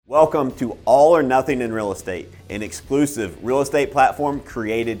Welcome to All or Nothing in Real Estate, an exclusive real estate platform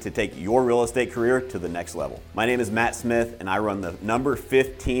created to take your real estate career to the next level. My name is Matt Smith, and I run the number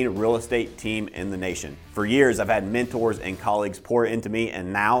 15 real estate team in the nation. For years, I've had mentors and colleagues pour into me,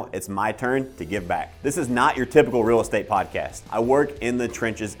 and now it's my turn to give back. This is not your typical real estate podcast. I work in the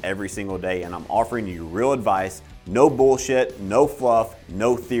trenches every single day, and I'm offering you real advice, no bullshit, no fluff,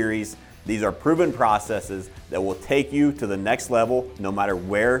 no theories. These are proven processes that will take you to the next level no matter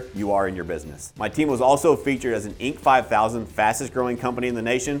where you are in your business. My team was also featured as an Inc. 5000 fastest growing company in the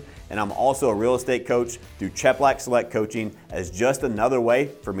nation, and I'm also a real estate coach through Cheplack Select Coaching as just another way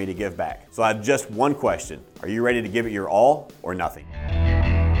for me to give back. So I have just one question. Are you ready to give it your all or nothing?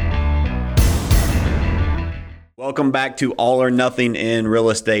 Welcome back to All or Nothing in Real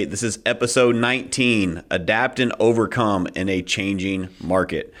Estate. This is episode 19, Adapt and Overcome in a Changing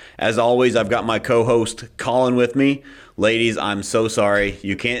Market. As always, I've got my co-host Colin with me. Ladies, I'm so sorry.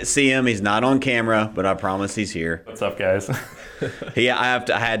 You can't see him. He's not on camera, but I promise he's here. What's up, guys? I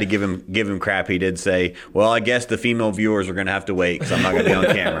had to give him crap. He did say, well, I guess the female viewers are going to have to wait because I'm not going to be on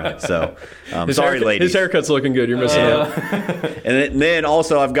camera. So, sorry, ladies. His haircut's looking good. You're missing out. And then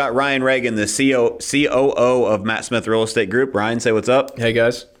also I've got Ryan Reagan, the COO of Matt Smith Real Estate Group. Ryan, say what's up. Hey,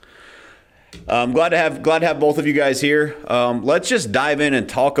 guys. I'm glad to have both of you guys here. Let's just dive in and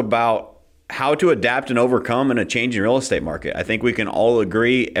talk about how to adapt and overcome in a changing real estate market. I think we can all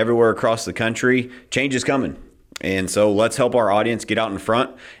agree everywhere across the country, change is coming. And so let's help our audience get out in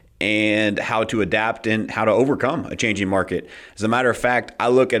front and how to adapt and how to overcome a changing market. As a matter of fact, I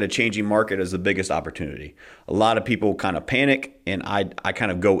look at a changing market as the biggest opportunity. A lot of people kind of panic, and I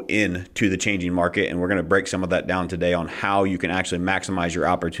kind of go into the changing market, and we're going to break some of that down today on how you can actually maximize your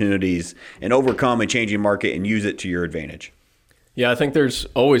opportunities and overcome a changing market and use it to your advantage. Yeah, I think there's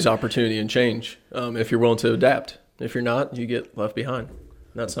always opportunity and change if you're willing to adapt. If you're not, you get left behind.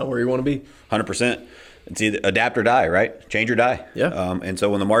 That's not where you want to be. 100%. It's either adapt or die, right? Change or die. Yeah. And so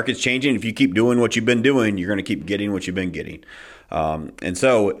when the market's changing, if you keep doing what you've been doing, you're going to keep getting what you've been getting. And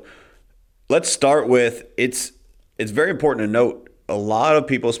so let's start with it's very important to note a lot of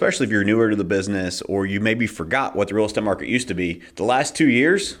people, especially if you're newer to the business or you maybe forgot what the real estate market used to be, the last 2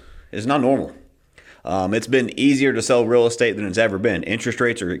 years is not normal. It's been easier to sell real estate than it's ever been. Interest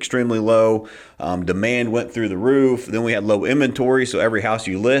rates are extremely low. Demand went through the roof. Then we had low inventory, so every house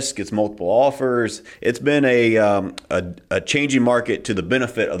you list gets multiple offers. It's been a changing market to the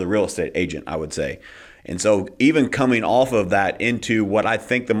benefit of the real estate agent, I would say. And so even coming off of that into what I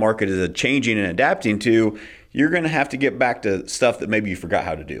think the market is changing and adapting to, you're going to have to get back to stuff that maybe you forgot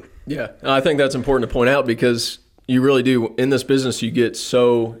how to do. Yeah, I think that's important to point out because you really do. In this business, you get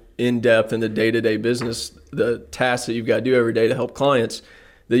so in-depth in the day-to-day business, the tasks that you've got to do every day to help clients,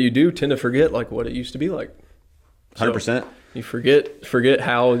 that you do tend to forget like what it used to be like. 100%. You forget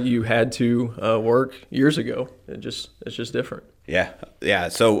how you had to work years ago. It's just different. Yeah.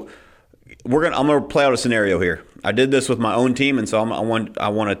 So I'm gonna play out a scenario here. I did this with my own team, and so I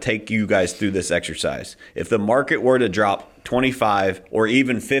want to take you guys through this exercise. If the market were to drop 25 or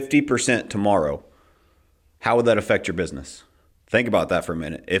even 50% tomorrow, how would that affect your business? Think about that for a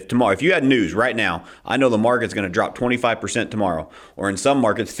minute. If you had news right now, I know the market's going to drop 25% tomorrow, or in some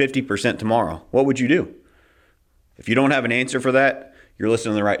markets 50% tomorrow, what would you do? If you don't have an answer for that, you're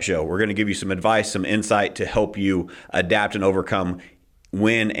listening to the right show. We're going to give you some advice, some insight to help you adapt and overcome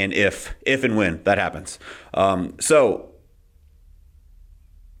when and if and when that happens. So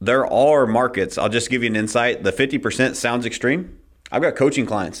there are markets. I'll just give you an insight. The 50% sounds extreme. I've got coaching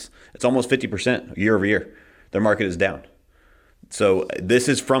clients. It's almost 50% year over year. Their market is down. So this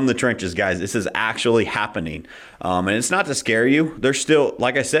is from the trenches, guys. This is actually happening. And it's not to scare you. There's still,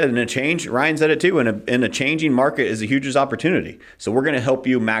 like I said, in a change, Ryan said it too, in a changing market is the hugest opportunity. So we're going to help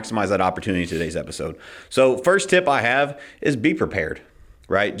you maximize that opportunity in today's episode. So first tip I have is be prepared,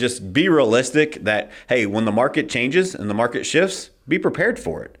 right? Just be realistic that, hey, when the market changes and the market shifts, be prepared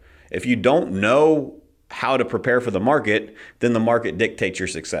for it. If you don't know how to prepare for the market, then the market dictates your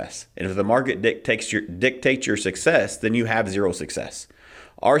success. And if the market dictates your success, then you have zero success.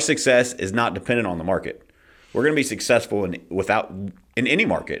 Our success is not dependent on the market. We're going to be successful in any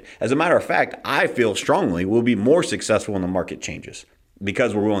market. As a matter of fact, I feel strongly we'll be more successful when the market changes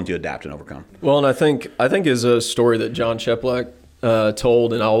because we're willing to adapt and overcome. Well, and I think is a story that John Cheplack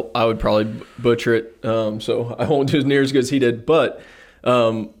told, and I would probably butcher it, so I won't do as near as good as he did, but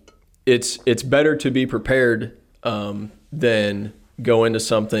it's better to be prepared than go into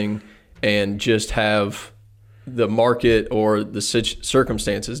something and just have the market or the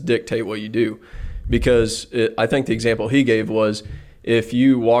circumstances dictate what you do. Because I think the example he gave was if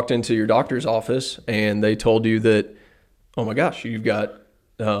you walked into your doctor's office and they told you that, oh my gosh, you've got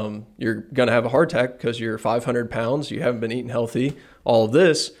you're going to have a heart attack because you're 500 pounds, you haven't been eating healthy, all of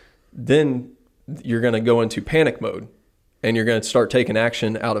this, then you're going to go into panic mode and you're going to start taking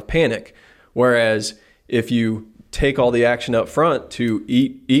action out of panic. Whereas if you take all the action up front to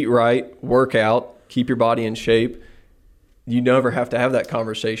eat right, work out, keep your body in shape, you never have to have that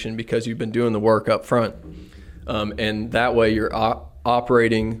conversation because you've been doing the work up front. And that way you're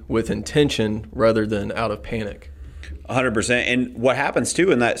operating with intention rather than out of panic. 100%. And what happens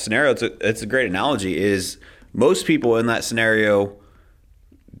too in that scenario, it's a great analogy, is most people in that scenario,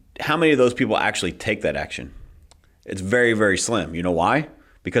 how many of those people actually take that action? It's very, very slim. You know why?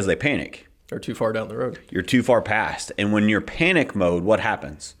 Because they panic. They're too far down the road. You're too far past. And when you're panic mode, what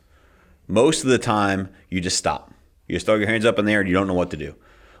happens? Most of the time, you just stop. You just throw your hands up in the air and you don't know what to do.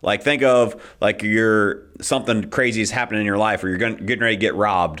 Like think of like something crazy is happening in your life, or you're getting ready to get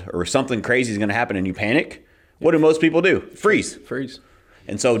robbed, or something crazy is going to happen and you panic. What do most people do? Freeze.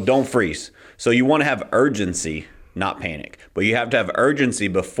 And so don't freeze. So you want to have urgency, not panic. But you have to have urgency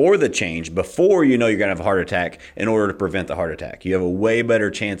before the change, before you know you're going to have a heart attack, in order to prevent the heart attack. You have a way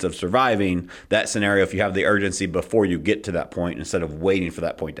better chance of surviving that scenario if you have the urgency before you get to that point instead of waiting for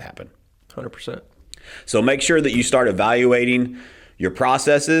that point to happen. 100%. So make sure that you start evaluating your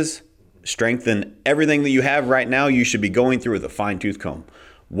processes, strengthen everything that you have right now. You should be going through with a fine-tooth comb.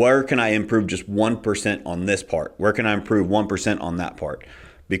 Where can I improve just 1% on this part? Where can I improve 1% on that part?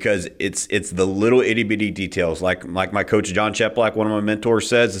 Because it's the little itty bitty details. Like my coach John Cheplack, one of my mentors,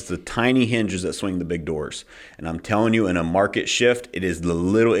 says, it's the tiny hinges that swing the big doors. And I'm telling you, in a market shift, it is the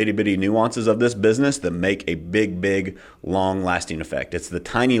little itty bitty nuances of this business that make a big, long lasting effect. It's the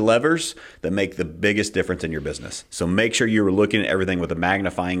tiny levers that make the biggest difference in your business. So make sure you're looking at everything with a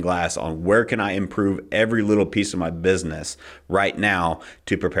magnifying glass on where can I improve every little piece of my business right now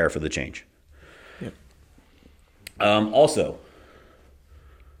to prepare for the change. Yep. Also,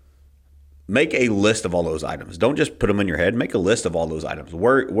 make a list of all those items. Don't just put them in your head. Make a list of all those items.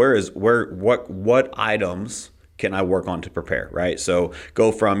 What items can I work on to prepare, right? So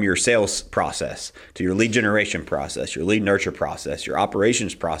go from your sales process to your lead generation process, your lead nurture process, your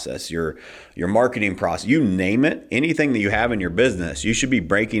operations process, your marketing process, you name it. Anything that you have in your business, you should be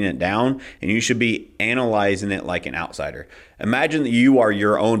breaking it down and you should be analyzing it like an outsider. Imagine that you are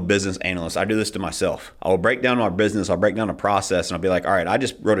your own business analyst. I do this to myself. I will break down our business. I'll break down a process and I'll be like, all right, I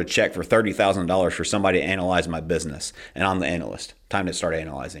just wrote a check for $30,000 for somebody to analyze my business. And I'm the analyst. Time to start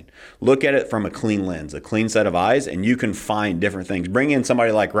analyzing. Look at it from a clean lens, a clean set of eyes, and you can find different things. Bring in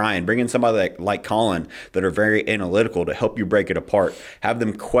somebody like Ryan, bring in somebody like Colin that are very analytical to help you break it apart. Have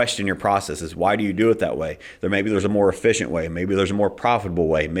them question your processes. Why do you do it that way? Maybe there's a more efficient way. Maybe there's a more profitable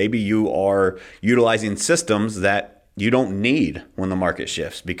way. Maybe you are utilizing systems that you don't need when the market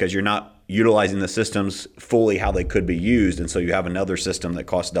shifts because you're not utilizing the systems fully how they could be used. And so you have another system that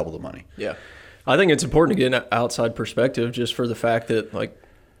costs double the money. Yeah. I think it's important to get an outside perspective just for the fact that like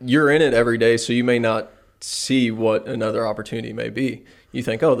you're in it every day. So you may not see what another opportunity may be. You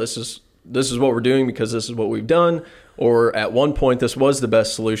think, oh, this is what we're doing because this is what we've done. Or at one point, this was the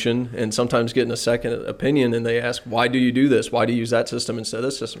best solution. And sometimes getting a second opinion and they ask, why do you do this? Why do you use that system instead of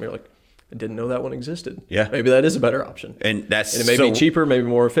this system? You're like, I didn't know that one existed. Yeah. Maybe that is a better option. And it may be cheaper, maybe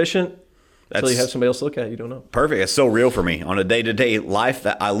more efficient. Until you have somebody else look at it, you don't know. Perfect. It's so real for me on a day-to-day life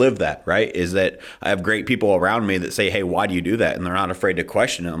that I live that, right? Is that I have great people around me that say, hey, why do you do that? And they're not afraid to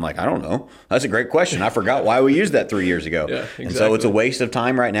question it. I'm like, I don't know. That's a great question. I forgot why we used that 3 years ago. Yeah, exactly. And so it's a waste of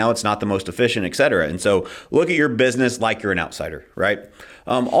time right now. It's not the most efficient, et cetera. And so look at your business like you're an outsider, right?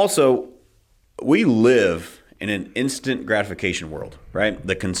 Also, we live in an instant gratification world, right?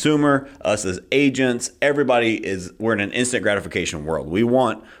 The consumer, us as agents, we're in an instant gratification world. We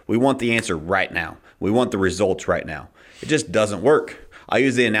want the answer right now. We want the results right now. It just doesn't work. I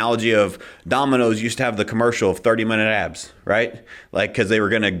use the analogy of Domino's used to have the commercial of 30-minute abs, right? Like, because they were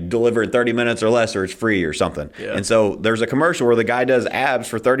going to deliver in 30 minutes or less or it's free or something. Yeah. And so there's a commercial where the guy does abs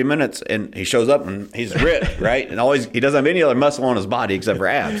for 30 minutes and he shows up and he's ripped, right? And he doesn't have any other muscle on his body except for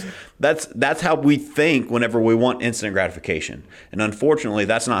abs. That's how we think whenever we want instant gratification. And unfortunately,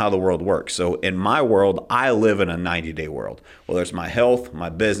 that's not how the world works. So in my world, I live in a 90-day world. Whether it's my health, my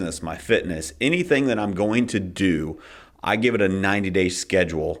business, my fitness, anything that I'm going to do, I give it a 90-day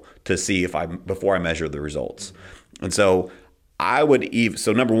schedule to see before I measure the results. And so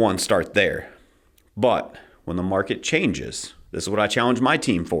number one, start there. But when the market changes, this is what I challenge my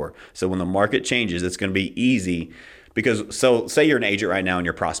team for. So when the market changes, it's going to be easy because say you're an agent right now and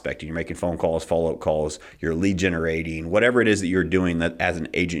you're prospecting, you're making phone calls, follow-up calls, you're lead generating, whatever it is that you're doing that as an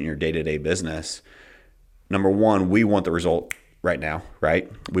agent in your day-to-day business. Number one, we want the result right now,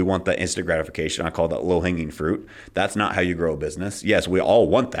 right? We want that instant gratification. I call that low-hanging fruit. That's not how you grow a business. Yes, we all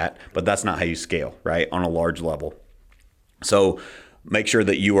want that, but that's not how you scale, right? On a large level. So make sure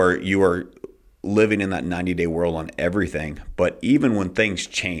that you are living in that 90-day world on everything. But even when things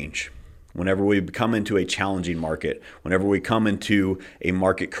change, whenever we come into a challenging market, whenever we come into a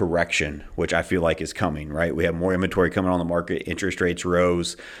market correction, which I feel like is coming, right? We have more inventory coming on the market. Interest rates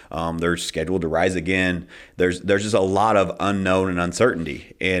rose. They're scheduled to rise again. There's just a lot of unknown and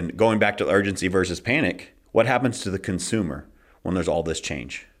uncertainty. And going back to urgency versus panic, what happens to the consumer when there's all this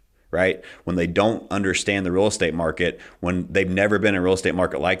change? Right? When they don't understand the real estate market, when they've never been in a real estate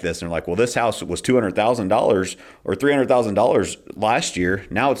market like this, and they're like, well, this house was $200,000 or $300,000 last year.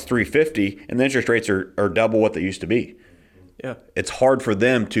 Now it's $350,000 and the interest rates are double what they used to be. Yeah. It's hard for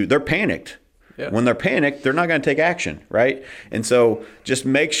them they're panicked. Yeah. When they're panicked, they're not going to take action. Right. And so just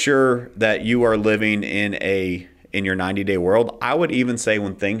make sure that you are living in your 90-day world. I would even say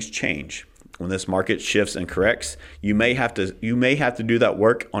when things change, when this market shifts and corrects, you may have to do that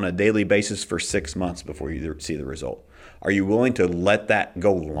work on a daily basis for 6 months before you see the result. Are you willing to let that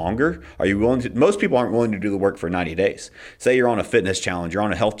go longer? Are you willing to? Most people aren't willing to do the work for 90 days. Say you're on a fitness challenge, you're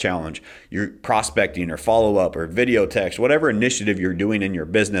on a health challenge, you're prospecting or follow up or video text, whatever initiative you're doing in your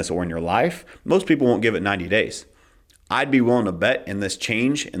business or in your life, most people won't give it 90 days. I'd be willing to bet in this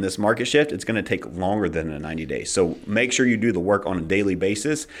change, in this market shift, it's going to take longer than 90 days. So make sure you do the work on a daily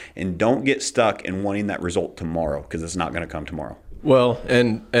basis and don't get stuck in wanting that result tomorrow, because it's not going to come tomorrow. Well,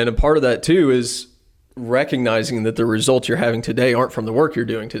 and a part of that too is recognizing that the results you're having today aren't from the work you're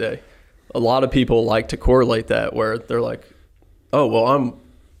doing today. A lot of people like to correlate that, where they're like, oh, well,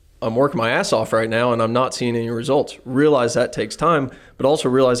 I'm working my ass off right now and I'm not seeing any results. Realize that takes time, but also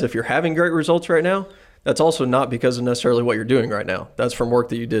realize if you're having great results right now, that's also not because of necessarily what you're doing right now. That's from work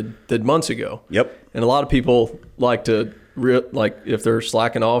that you did months ago. Yep. And a lot of people like to, if they're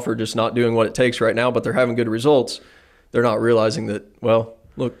slacking off or just not doing what it takes right now, but they're having good results, they're not realizing that, well,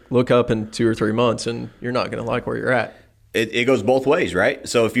 look up in 2 or 3 months and you're not going to like where you're at. It goes both ways, right?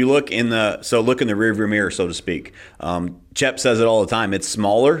 So if you look in the rearview mirror, so to speak. Chep says it all the time. It's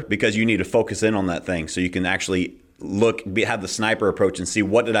smaller because you need to focus in on that thing so you can actually have the sniper approach and see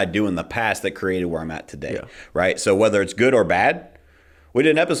what did I do in the past that created where I'm at today, right? So whether it's good or bad, we did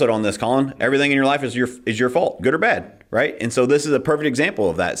an episode on this, Colin. Everything in your life is your fault, good or bad, right? And so this is a perfect example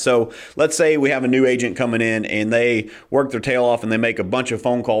of that. So let's say we have a new agent coming in and they work their tail off and they make a bunch of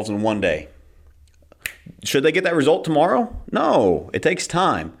phone calls in one day. Should they get that result tomorrow? No, it takes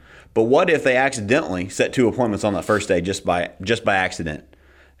time. But what if they accidentally set 2 appointments on that first day just by accident?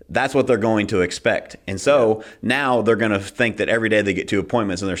 That's what they're going to expect. And so now they're going to think that every day they get 2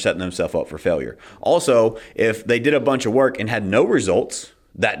 appointments and they're setting themselves up for failure. Also, if they did a bunch of work and had no results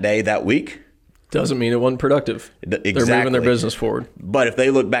that day, that week, doesn't mean it wasn't productive. Exactly. They're moving their business forward. But if they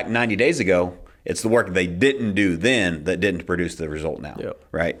look back 90 days ago, it's the work they didn't do then that didn't produce the result now,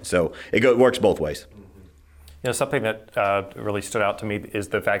 right? So it works both ways. You know, something that really stood out to me is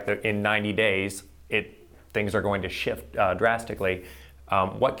the fact that in 90 days, things are going to shift drastically.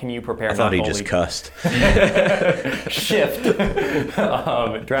 What can you prepare? I thought he just cussed. Shift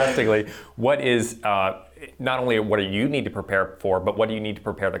drastically. What is not only what do you need to prepare for, but what do you need to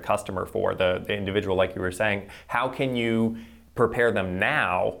prepare the customer for, the individual, like you were saying? How can you prepare them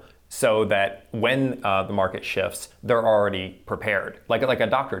now so that when the market shifts, they're already prepared? Like a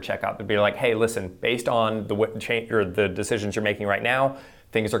doctor checkup, it'd be like, hey, listen, based on the decisions you're making right now,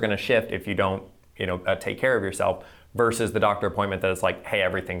 things are going to shift if you don't, take care of yourself. Versus the doctor appointment that is like, hey,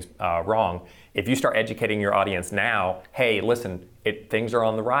 everything's wrong. If you start educating your audience now, hey, listen, things are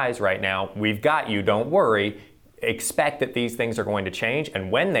on the rise right now. We've got you. Don't worry. Expect that these things are going to change,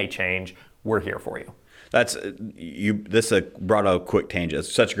 and when they change, we're here for you. This brought a quick tangent.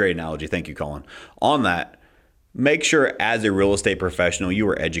 It's such a great analogy. Thank you, Colin. On that, make sure as a real estate professional, you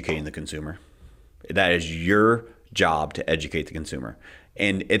are educating the consumer. That is your job to educate the consumer.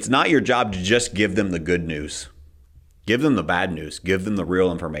 And it's not your job to just give them the good news. Give them the bad news. Give them the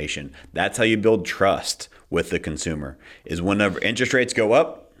real information. That's how you build trust with the consumer, is whenever interest rates go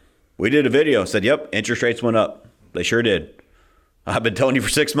up. We did a video, said, yep, interest rates went up. They sure did. I've been telling you for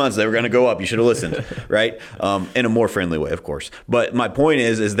 6 months they were going to go up. You should have listened, right? In a more friendly way, of course. But my point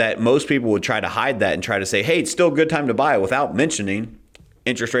is that most people would try to hide that and try to say, hey, it's still a good time to buy without mentioning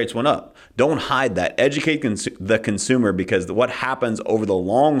interest rates went up. Don't hide that. Educate the consumer, because what happens over the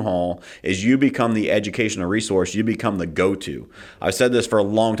long haul is you become the educational resource. You become the go-to. I've said this for a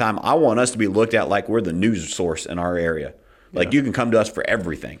long time. I want us to be looked at like we're the news source in our area. Like you can come to us for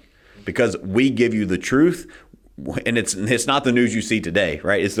everything because we give you the truth. and it's not the news you see today,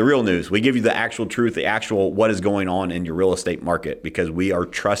 right? It's the real news. We give you the actual truth, the actual what is going on in your real estate market, because we are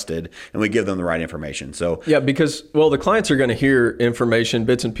trusted and we give them the right information. So yeah, because the clients are going to hear information,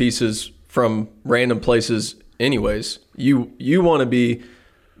 bits and pieces from random places anyways. You want to be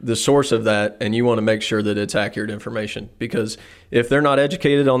the source of that, and you want to make sure that it's accurate information, because if they're not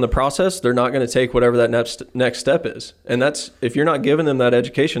educated on the process, they're not going to take whatever that next step is. And that's, if you're not giving them that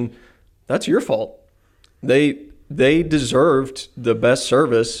education, that's your fault. They deserved the best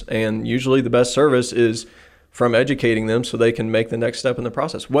service, and usually the best service is from educating them so they can make the next step in the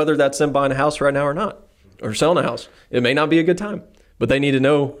process, whether that's them buying a house right now or not, or selling a house. It may not be a good time, but they need to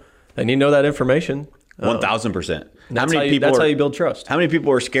know that information. 1,000%. That's how you build trust. How many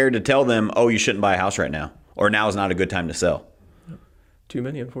people are scared to tell them, oh, you shouldn't buy a house right now, or now is not a good time to sell? Too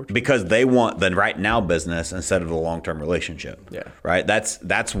many, unfortunately. Because they want the right now business instead of the long-term relationship. Yeah. Right?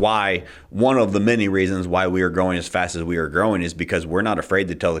 That's why, one of the many reasons why we are growing as fast as we are growing is because we're not afraid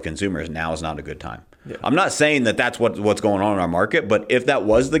to tell the consumers now is not a good time. Yeah. I'm not saying that that's what's going on in our market, but if that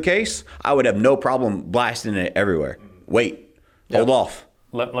was the case, I would have no problem blasting it everywhere. Wait, hold off.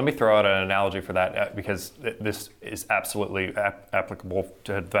 Let me throw out an analogy for that, because this is absolutely applicable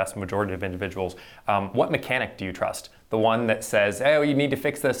to the vast majority of individuals. What mechanic do you trust? The one that says, hey, you need to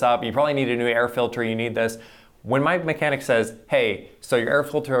fix this up, you probably need a new air filter, you need this. When my mechanic says, hey, so your air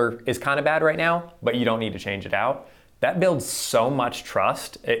filter is kind of bad right now, but you don't need to change it out, that builds so much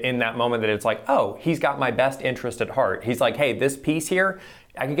trust in that moment that it's like, oh, he's got my best interest at heart. He's like, hey, this piece here,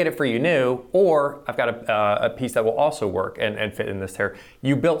 I can get it for you new, or I've got a piece that will also work and fit in this here.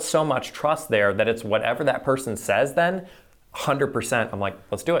 You built so much trust there that it's whatever that person says then, 100%, I'm like,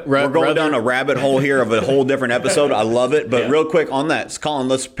 let's do it. We're going down a rabbit hole here of a whole different episode. I love it. But real quick on that, Colin,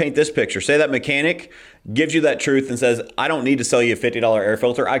 let's paint this picture. Say that mechanic gives you that truth and says, I don't need to sell you a $50 air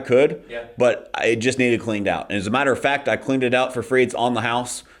filter. I could, but I just needed cleaned out. And as a matter of fact, I cleaned it out for free. It's on the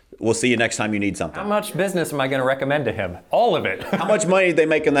house. We'll see you next time you need something. How much business am I going to recommend to him? All of it. How much money did they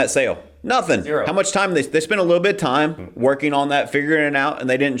make in that sale? Nothing. Zero. How much time? They spent a little bit of time working on that, figuring it out, and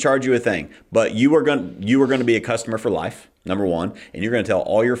they didn't charge you a thing. But you were going to be a customer for life, number one, and you're going to tell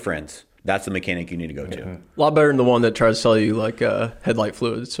all your friends. That's the mechanic you need to go to. A lot better than the one that tries to sell you like headlight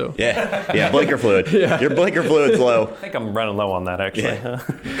fluid. So blinker fluid. Your blinker fluid's low. I think I'm running low on that, actually. Yeah.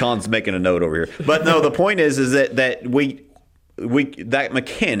 Colin's making a note over here. But no, the point is that that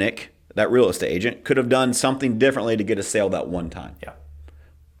mechanic, that real estate agent, could have done something differently to get a sale that one time. Yeah.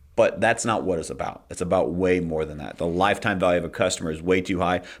 But that's not what it's about. It's about way more than that. The lifetime value of a customer is way too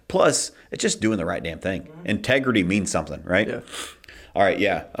high. Plus, it's just doing the right damn thing. Integrity means something, right? Yeah. All right,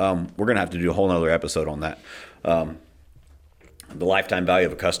 we're going to have to do a whole nother episode on that. The lifetime value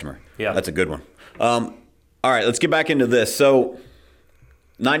of a customer. Yeah. That's a good one. All right, let's get back into this. So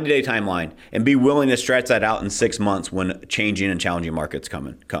 90-day timeline, and be willing to stretch that out in 6 months when changing and challenging markets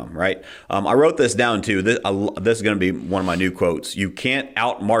come, right? I wrote this down too. This is going to be one of my new quotes. You can't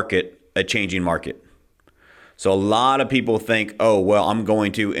outmarket a changing market. So a lot of people think, oh, well, I'm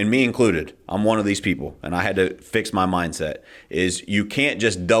going to, and me included, I'm one of these people, and I had to fix my mindset, is you can't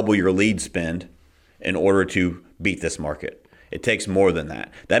just double your lead spend in order to beat this market. It takes more than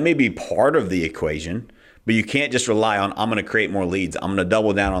that. That may be part of the equation, but you can't just rely on, I'm going to create more leads. I'm going to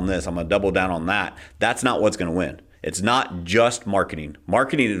double down on this. I'm going to double down on that. That's not what's going to win. It's not just marketing.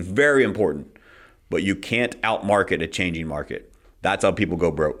 Marketing is very important, but you can't outmarket a changing market. That's how people go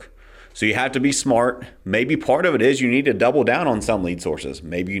broke. So you have to be smart. Maybe part of it is you need to double down on some lead sources.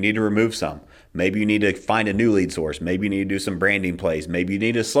 Maybe you need to remove some. Maybe you need to find a new lead source. Maybe you need to do some branding plays. Maybe you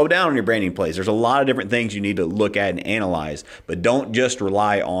need to slow down on your branding plays. There's a lot of different things you need to look at and analyze, but don't just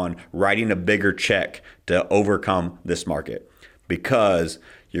rely on writing a bigger check to overcome this market, because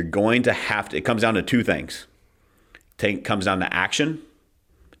you're going to have to, it comes down to two things. It comes down to action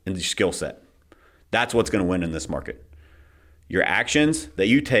and the skill set. That's what's going to win in this market. Your actions that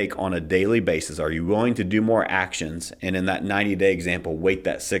you take on a daily basis, are you willing to do more actions? And in that 90-day example, wait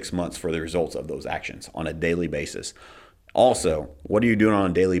that 6 months for the results of those actions on a daily basis. Also, what are you doing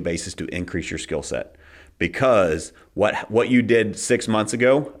on a daily basis to increase your skill set? Because what you did 6 months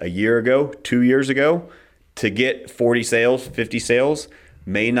ago, a year ago, 2 years ago, to get 40 sales, 50 sales,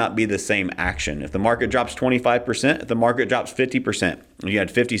 may not be the same action. If the market drops 25%, if the market drops 50%, and you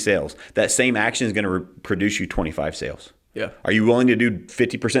had 50 sales, that same action is going to produce you 25 sales. Yeah. Are you willing to do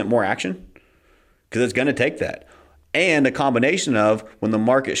 50% more action? Because it's going to take that. And a combination of, when the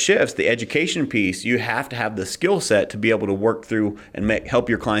market shifts, the education piece, you have to have the skill set to be able to work through and help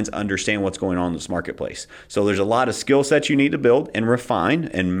your clients understand what's going on in this marketplace. So there's a lot of skill sets you need to build and refine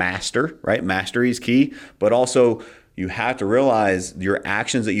and master, right? Mastery is key, but also you have to realize your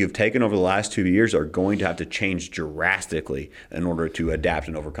actions that you've taken over the last 2 years are going to have to change drastically in order to adapt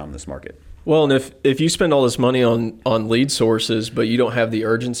and overcome this market. Well, and if you spend all this money on lead sources, but you don't have the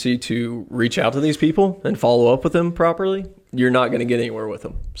urgency to reach out to these people and follow up with them properly, you're not going to get anywhere with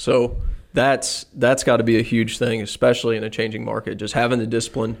them. So that's got to be a huge thing, especially in a changing market, just having the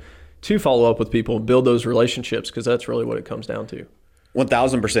discipline to follow up with people, build those relationships, because that's really what it comes down to.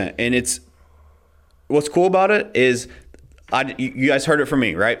 1,000%. And what's cool about it is, you guys heard it from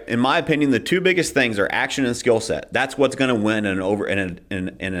me, right? In my opinion, the two biggest things are action and skill set. That's what's going to win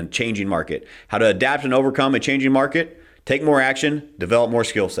in a changing market. How to adapt and overcome a changing market, take more action, develop more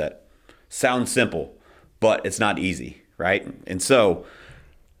skill set. Sounds simple, but it's not easy, right? And so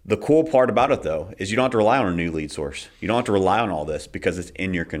the cool part about it, though, is you don't have to rely on a new lead source. You don't have to rely on all this because it's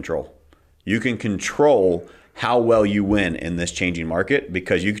in your control. You can control how well you win in this changing market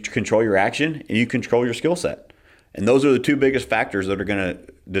because you control your action and you control your skill set. And those are the two biggest factors that are going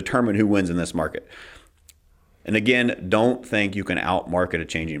to determine who wins in this market. And again, don't think you can outmarket a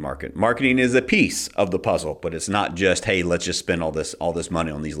changing market. Marketing is a piece of the puzzle, but it's not just, hey, let's just spend all this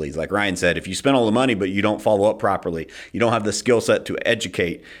money on these leads. Like Ryan said, if you spend all the money but you don't follow up properly, you don't have the skill set to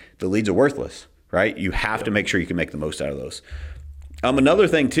educate, the leads are worthless, right? You have to make sure you can make the most out of those. Another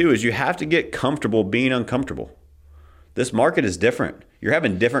thing too is you have to get comfortable being uncomfortable. This market is different. You're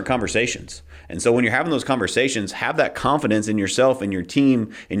having different conversations. And so when you're having those conversations, have that confidence in yourself and your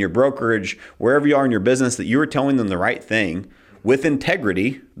team and your brokerage, wherever you are in your business, that you are telling them the right thing with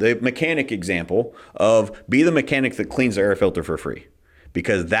integrity. The mechanic example of be the mechanic that cleans the air filter for free,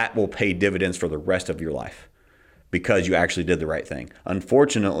 because that will pay dividends for the rest of your life because you actually did the right thing.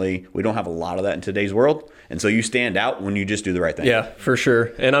 Unfortunately, we don't have a lot of that in today's world. And so you stand out when you just do the right thing. Yeah, for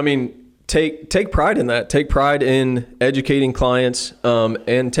sure. And I mean, Take pride in that. Take pride in educating clients,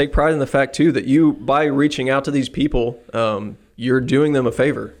 and take pride in the fact too that you, by reaching out to these people, you're doing them a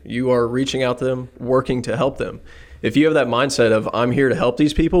favor. You are reaching out to them, working to help them. If you have that mindset of I'm here to help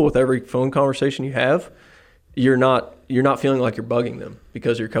these people with every phone conversation you have, you're not feeling like you're bugging them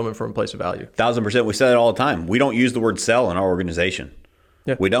because you're coming from a place of value. 1,000%. We say it all the time. We don't use the word sell in our organization.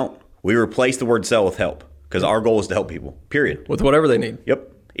 Yeah. We don't. We replace the word sell with help because our goal is to help people, period. With whatever they need. Yep.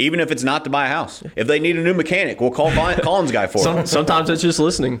 Even if it's not to buy a house. If they need a new mechanic, we'll call Colin's guy for it. Sometimes it's just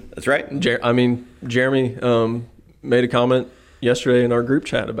listening. That's right. Jeremy made a comment yesterday in our group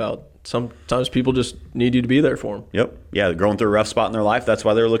chat about sometimes people just need you to be there for them. Yep. Yeah, they're going through a rough spot in their life. That's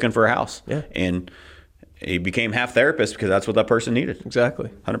why they're looking for a house. Yeah. And he became half therapist because that's what that person needed.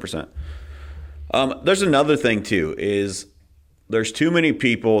 Exactly. 100%. There's another thing, too, is there's too many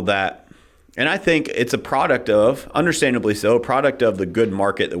people that... And I think it's a product of, understandably so, a product of the good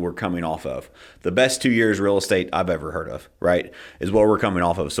market that we're coming off of. The best 2 years real estate I've ever heard of, right, is what we're coming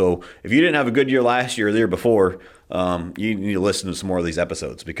off of. So if you didn't have a good year last year or the year before, you need to listen to some more of these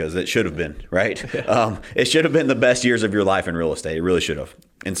episodes because it should have been, right? Yeah. It should have been the best years of your life in real estate. It really should have.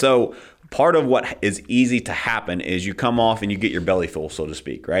 And so part of what is easy to happen is you come off and you get your belly full, so to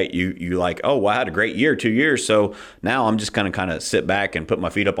speak, right? You like, oh, well, I had a great year, 2 years, so now I'm just kind of sit back and put my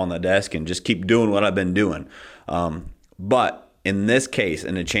feet up on the desk and just keep doing what I've been doing. But in this case,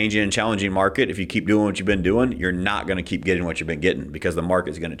 in a changing and challenging market, if you keep doing what you've been doing, you're not going to keep getting what you've been getting because the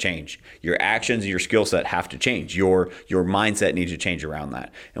market's going to change. Your actions and your skill set have to change. Your mindset needs to change around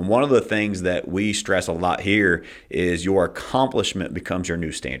that. And one of the things that we stress a lot here is your accomplishment becomes your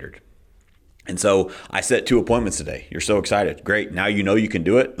new standard. And so I set 2 appointments today. You're so excited. Great. Now you know you can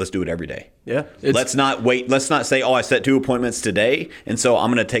do it. Let's do it every day. Yeah. Let's not wait. Let's not say, oh, I set 2 appointments today, and so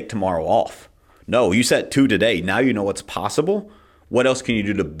I'm going to take tomorrow off. No, you set 2 today. Now you know what's possible. What else can you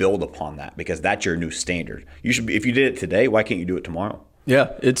do to build upon that? Because that's your new standard. You should be, if you did it today, why can't you do it tomorrow?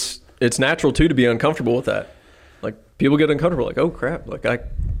 Yeah, it's natural too to be uncomfortable with that. Like people get uncomfortable, like, oh crap, like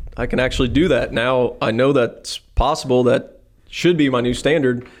I can actually do that. Now I know that's possible. That should be my new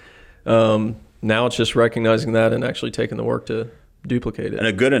standard. Now it's just recognizing that and actually taking the work to duplicate it. And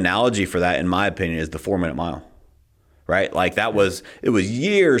a good analogy for that, in my opinion, is the 4-minute mile, right? Like it was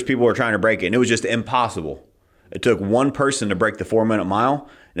years people were trying to break it, and it was just impossible. It took one person to break the 4-minute mile,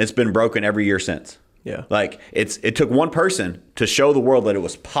 and it's been broken every year since. Yeah. Like it took one person to show the world that it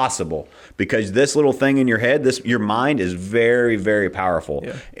was possible, because this little thing in your head, your mind is very, very powerful.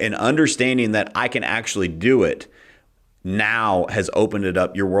 Yeah. And understanding that I can actually do it now has opened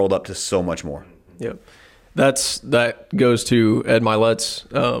your world up to so much more. Yep. That goes to Ed Milet's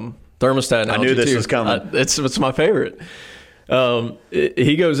thermostat analogy. I knew this too. was coming. It's my favorite.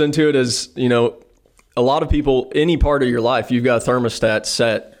 He goes into it as, a lot of people, any part of your life, you've got a thermostat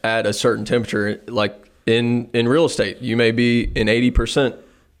set at a certain temperature. Like in real estate, you may be in 80%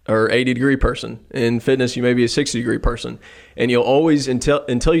 or 80-degree person. In fitness, you may be a 60-degree person. And you'll always, until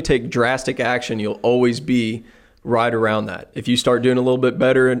you take drastic action, you'll always be right around that. If you start doing a little bit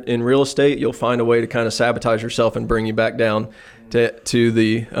better in real estate, you'll find a way to kind of sabotage yourself and bring you back down to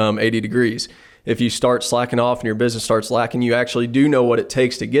the 80 degrees. If you start slacking off and your business starts lacking, you actually do know what it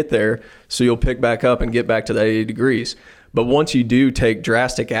takes to get there, so you'll pick back up and get back to the 80 degrees. But once you do take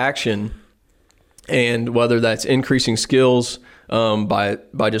drastic action, and whether that's increasing skills by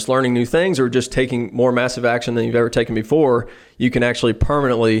just learning new things or just taking more massive action than you've ever taken before, you can actually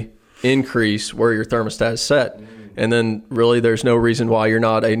permanently increase where your thermostat is set. And then really there's no reason why you're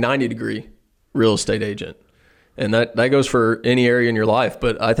not a 90-degree real estate agent. And that goes for any area in your life.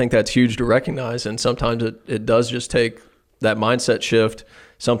 But I think that's huge to recognize. And sometimes it does just take that mindset shift,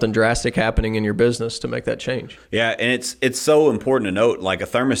 something drastic happening in your business to make that change. Yeah, and it's so important to note, like a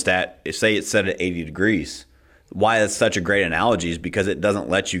thermostat, say it's set at 80 degrees. Why that's such a great analogy is because it doesn't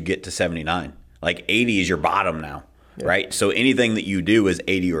let you get to 79. Like 80 is your bottom now, right? So anything that you do is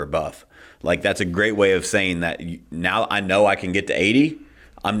 80 or above. Like that's a great way of saying that now I know I can get to 80.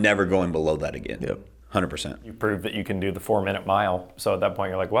 I'm never going below that again. Yep. 100%. You prove that you can do the 4-minute mile. So at that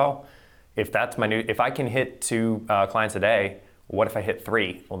point, you're like, well, if I can hit 2 clients a day, what if I hit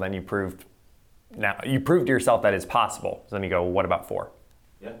 3? Well, then you proved to yourself that it's possible. So then you go, well, what about 4?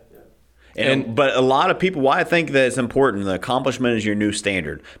 Yeah. But a lot of people, why I think that it's important, the accomplishment is your new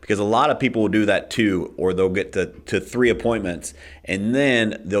standard, because a lot of people will do that too, or they'll get to 3 appointments and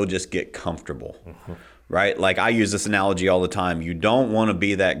then they'll just get comfortable. Mm-hmm. Right? Like I use this analogy all the time. You don't want to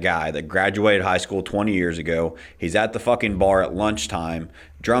be that guy that graduated high school 20 years ago. He's at the fucking bar at lunchtime,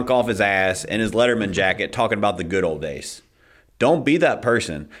 drunk off his ass in his Letterman jacket, talking about the good old days. Don't be that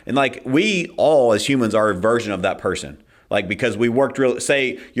person. And like we all as humans are a version of that person. Like because we worked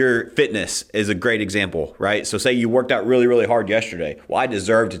say your fitness is a great example, right? So say you worked out really, really hard yesterday. Well, I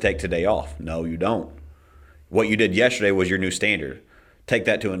deserve to take today off. No, you don't. What you did yesterday was your new standard. Take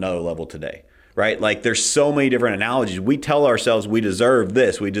that to another level today. Right? Like there's so many different analogies. We tell ourselves we deserve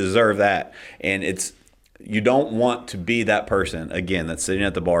this, we deserve that. And you don't want to be that person, again, that's sitting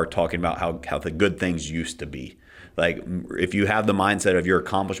at the bar talking about how the good things used to be. Like if you have the mindset of your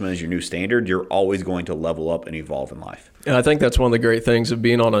accomplishment as your new standard, you're always going to level up and evolve in life. And I think that's one of the great things of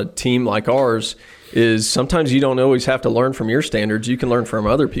being on a team like ours is sometimes you don't always have to learn from your standards. You can learn from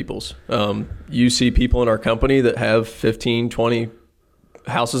other people's. You see people in our company that have 15, 20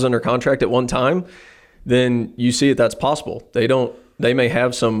 houses under contract at one time, then you see that's possible. They may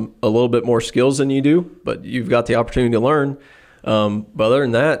have a little bit more skills than you do, but you've got the opportunity to learn. But other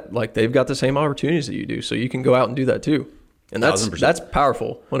than that, like they've got the same opportunities that you do. So you can go out and do that too. And that's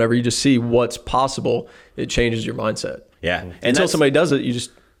powerful. Whenever you just see what's possible, it changes your mindset. Yeah. And until somebody does it, you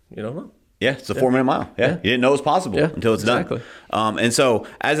don't know. Yeah, it's a 4-minute mile. Yeah. You didn't know it's possible until it's done. And so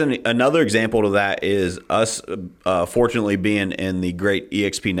as another example to that is us fortunately being in the great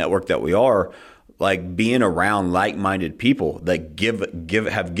EXP network that we are, like being around like-minded people that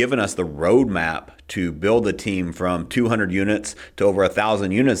have given us the roadmap to build a team from 200 units to over 1,000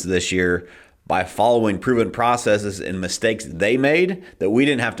 units this year by following proven processes and mistakes they made that we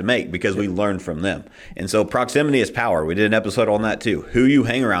didn't have to make because we learned from them. And so proximity is power. We did an episode on that too. Who you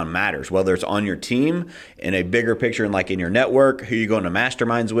hang around matters, whether it's on your team, in a bigger picture, and like in your network, who you go into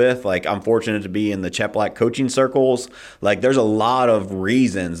masterminds with. Like I'm fortunate to be in the Cheplack coaching circles. Like there's a lot of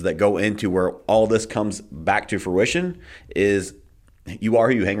reasons that go into where all this comes back to fruition is you are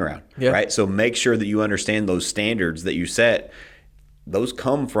who you hang around, right? So make sure that you understand those standards that you set. Those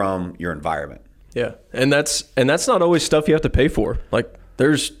come from your environment. Yeah. And that's not always stuff you have to pay for. Like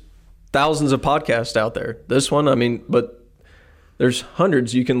there's thousands of podcasts out there. This one, but there's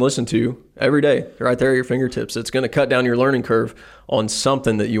hundreds you can listen to every day right there at your fingertips. It's going to cut down your learning curve on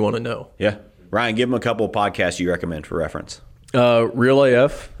something that you want to know. Yeah. Ryan, give them a couple of podcasts you recommend for reference. Real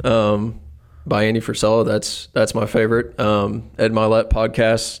AF by Andy Frisella. That's my favorite. Ed Mylett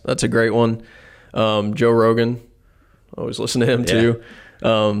podcast. That's a great one. Joe Rogan. Always listen to him too.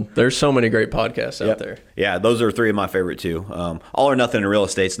 There's so many great podcasts out there. Yeah, those are 3 of my favorite too. All or Nothing in Real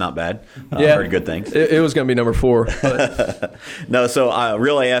Estate's not bad. I've heard good things. It was going to be number 4. But. No, so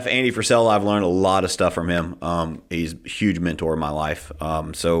Real AF, Andy Frisella, I've learned a lot of stuff from him. He's a huge mentor in my life.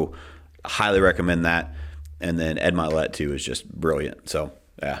 So highly recommend that. And then Ed Mylett too is just brilliant. So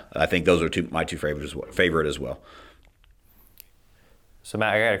yeah, I think those are my 2 favorite as well. So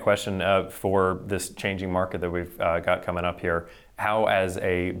Matt, I got a question for this changing market that we've got coming up here. How, as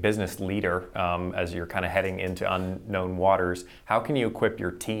a business leader, as you're kind of heading into unknown waters, how can you equip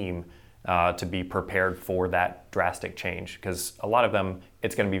your team to be prepared for that drastic change? Because a lot of them,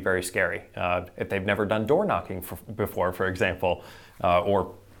 it's going to be very scary. If they've never done door knocking before, for example,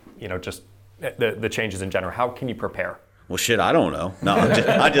 or just the changes in general? How can you prepare? Well, shit, I don't know. No,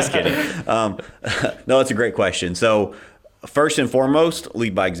 I'm just kidding. No, it's a great question. So first and foremost,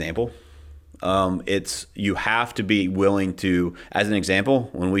 lead by example. You have to be willing to, as an example,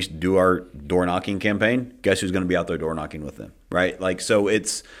 when we do our door knocking campaign, guess who's going to be out there door knocking with them, right? Like, so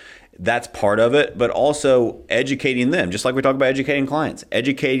that's part of it, but also educating them, just like we talk about educating clients,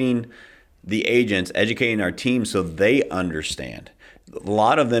 educating the agents, educating our team so they understand. A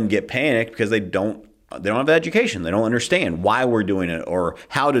lot of them get panicked because they don't have education. They don't understand why we're doing it or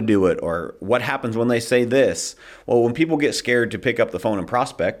how to do it or what happens when they say this. Well, when people get scared to pick up the phone and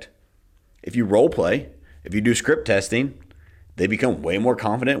prospect, if you role play, if you do script testing, they become way more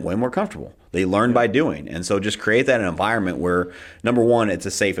confident, way more comfortable. They learn by doing. And so just create that environment where, number one, it's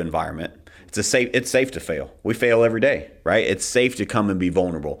a safe environment. It's safe to fail. We fail every day, right? It's safe to come and be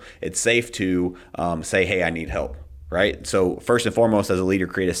vulnerable. It's safe to say, hey, I need help. Right? So first and foremost, as a leader,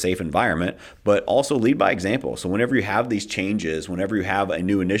 create a safe environment, but also lead by example. So whenever you have these changes, whenever you have a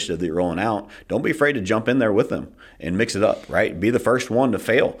new initiative that you're rolling out, don't be afraid to jump in there with them and mix it up, right? Be the first one to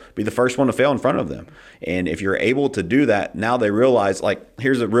fail. Be the first one to fail in front of them. And if you're able to do that, now they realize, like,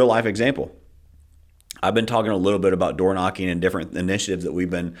 here's a real life example. I've been talking a little bit about door knocking and different initiatives that we've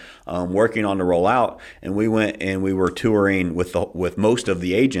been working on to roll out. And we went and we were touring with most of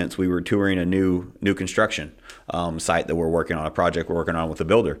the agents. We were touring a new construction site that we're working on, a project we're working on with the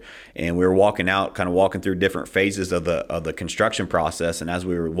builder. And we were walking out, kind of walking through different phases of the construction process. And as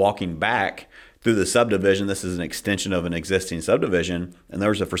we were walking back through the subdivision, this is an extension of an existing subdivision, and there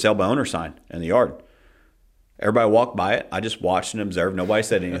was a for sale by owner sign in the yard. Everybody walked by it. I just watched and observed. Nobody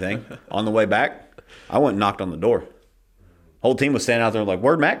said anything. On the way back, I went and knocked on the door. Whole team was standing out there like,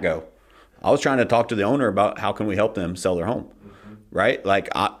 where'd Matt go? I was trying to talk to the owner about how can we help them sell their home, right? Like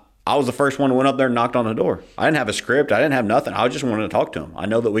I was the first one who went up there and knocked on the door. I didn't have a script. I didn't have nothing. I just wanted to talk to them. I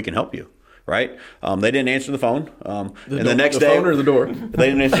know that we can help you, right? They didn't answer the phone. The next day, phone or the door?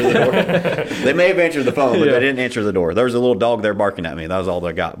 They didn't answer the door. They may have answered the phone, but they didn't answer the door. There was a little dog there barking at me. That was all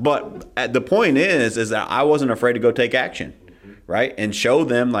they got. But the point is that I wasn't afraid to go take action, right? And show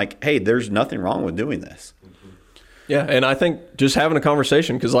them like, hey, there's nothing wrong with doing this. Yeah, and I think just having a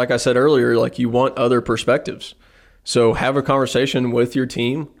conversation, because like I said earlier, like you want other perspectives. So have a conversation with your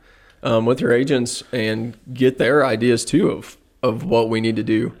team, with your agents, and get their ideas too of what we need to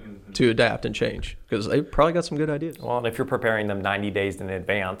do to adapt and change, because they probably got some good ideas. Well, and if you're preparing them 90 days in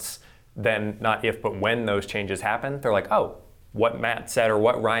advance, then not if, but when those changes happen, they're like, oh, what Matt said or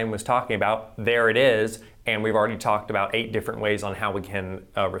what Ryan was talking about, there it is. And we've already talked about 8 different ways on how we can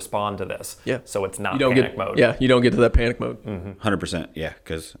respond to this. Yeah. So it's not panic mode. Yeah, you don't get to that panic mode. 100%. Yeah,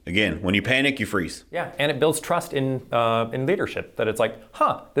 because again, when you panic, you freeze. Yeah, and it builds trust in leadership, that it's like,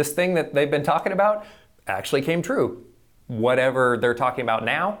 this thing that they've been talking about actually came true. Whatever they're talking about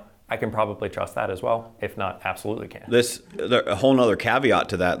now, I can probably trust that as well. If not, absolutely can. A whole nother caveat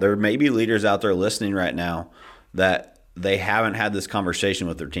to that. There may be leaders out there listening right now that they haven't had this conversation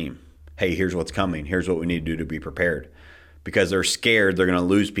with their team. Hey, here's what's coming. Here's what we need to do to be prepared. Because they're scared they're going to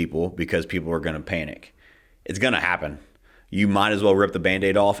lose people because people are going to panic. It's going to happen. You might as well rip the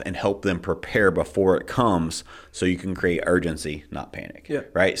Band-Aid off and help them prepare before it comes so you can create urgency, not panic. Yeah.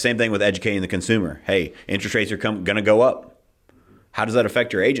 Right? Same thing with educating the consumer. Hey, interest rates are going to go up. How does that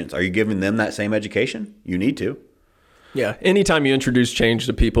affect your agents? Are you giving them that same education? You need to. Yeah. Anytime you introduce change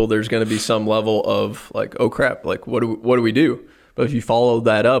to people, there's going to be some level of like, oh crap, like what do we do? But if you follow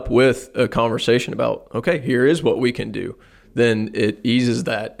that up with a conversation about, okay, here is what we can do, then it eases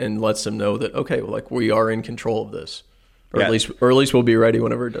that and lets them know that, okay, well, like we are in control of this, or at least we'll be ready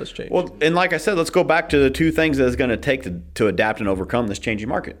whenever it does change. Well, and like I said, let's go back to the 2 things that it's going to take to adapt and overcome this changing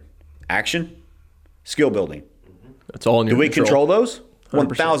market: action, skill building. That's all in your control. Do we control those?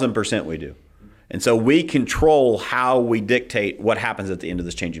 100%. 1,000% we do. And so we control how we dictate what happens at the end of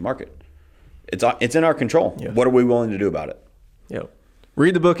this changing market. It's in our control. Yeah. What are we willing to do about it? Yeah.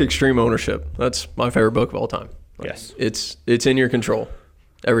 Read the book Extreme Ownership. That's my favorite book of all time. Like, yes. It's in your control.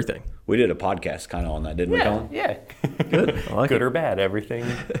 Everything. We did a podcast kind of on that, didn't we, Colin? Yeah. Good. I like Good it. or bad, everything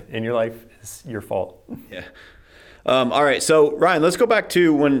in your life is your fault. Yeah. All right. So, Ryan, let's go back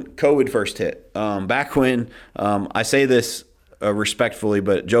to when COVID first hit. Back when, I say this respectfully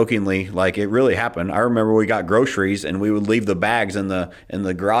but jokingly, like it really happened. I remember we got groceries and we would leave the bags in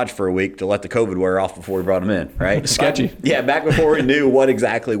the garage for a week to let the COVID wear off before we brought them in, right? Sketchy. Back before we knew what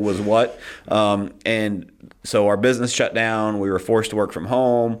exactly was what. And so our business shut down. We were forced to work from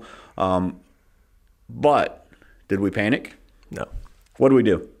home. But did we panic? No. What did we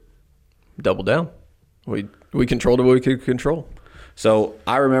do? Double down. We controlled what we could control. So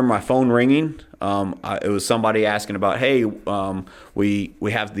I remember my phone ringing. It was somebody asking about, hey,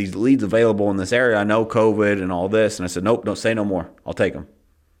 we have these leads available in this area. I know COVID and all this. And I said, nope, don't say no more. I'll take them.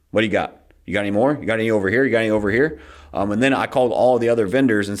 What do you got? You got any more? You got any over here? You got any over here? And then I called all the other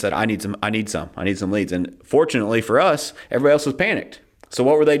vendors and said, I need some leads. And fortunately for us, everybody else was panicked. So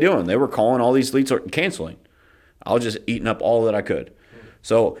what were they doing? They were calling all these leads or canceling. I was just eating up all that I could.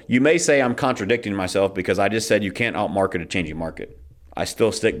 So you may say I'm contradicting myself because I just said you can't outmarket a changing market. I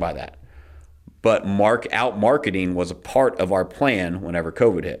still stick by that. But out marketing was a part of our plan whenever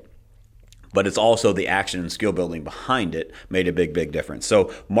COVID hit. But it's also the action and skill building behind it made a big, big difference.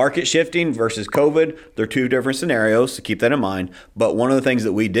 So market shifting versus COVID, they're two different scenarios, so keep that in mind. But one of the things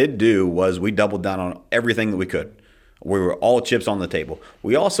that we did do was we doubled down on everything that we could. We were all chips on the table.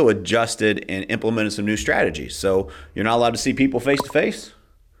 We also adjusted and implemented some new strategies. So you're not allowed to see people face to face.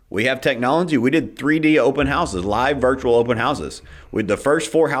 We have technology. We did 3D open houses, live virtual open houses. The first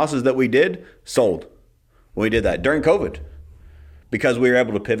 4 houses that we did sold. We did that during COVID because we were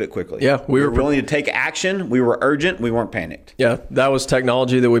able to pivot quickly. Yeah, we were willing to take action. We were urgent. We weren't panicked. Yeah, that was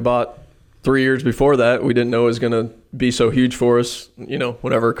technology that we bought 3 years before that. We didn't know it was going to be so huge for us,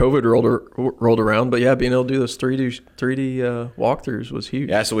 whenever COVID rolled around. But yeah, being able to do those 3D walkthroughs was huge.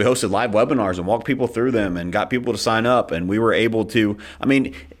 Yeah, so we hosted live webinars and walked people through them and got people to sign up. And we were able to,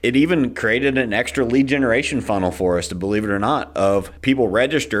 it even created an extra lead generation funnel for us, to believe it or not, of people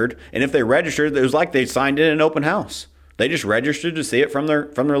registered. And if they registered, it was like they signed in an open house. They just registered to see it from their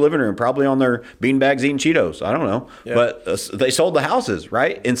living room, probably on their beanbags eating Cheetos. I don't know. Yeah. But they sold the houses,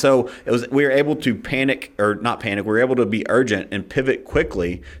 right? And so we were able to we were able to be urgent and pivot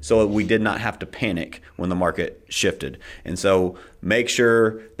quickly so we did not have to panic when the market shifted. And so make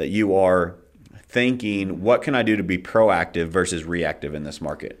sure that you are thinking, what can I do to be proactive versus reactive in this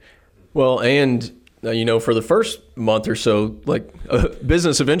market? Well, and for the first month or so,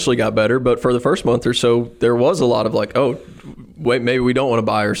 business eventually got better, but for the first month or so, there was a lot of wait, maybe we don't want to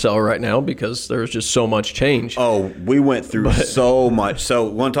buy or sell right now because there's just so much change. Oh, we went through so much. So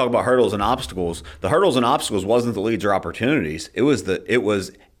we want to talk about hurdles and obstacles. The hurdles and obstacles wasn't the leads or opportunities. It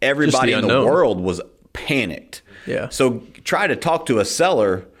was everybody in the world was panicked. Yeah. So try to talk to a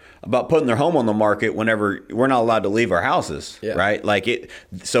seller about putting their home on the market whenever we're not allowed to leave our houses, right?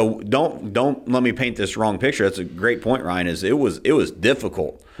 So don't let me paint this wrong picture. That's a great point, Ryan. It was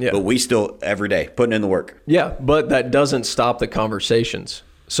difficult, but we still every day putting in the work. Yeah, but that doesn't stop the conversations.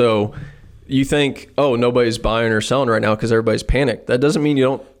 So you think, oh, nobody's buying or selling right now because everybody's panicked. That doesn't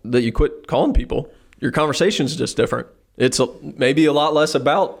mean that you quit calling people. Your conversation's just different. It's maybe a lot less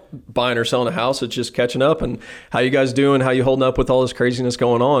about buying or selling a house. It's just catching up and how you guys doing, how you holding up with all this craziness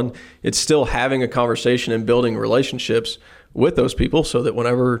going on. It's still having a conversation and building relationships with those people so that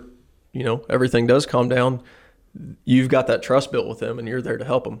whenever, everything does calm down, you've got that trust built with them and you're there to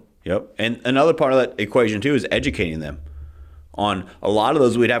help them. Yep. And another part of that equation too is educating them. On a lot of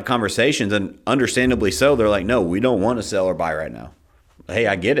those, we'd have conversations, and understandably so, they're like, no, we don't want to sell or buy right now. Hey,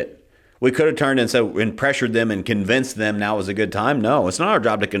 I get it. We could have turned and pressured them and convinced them now is a good time. No, it's not our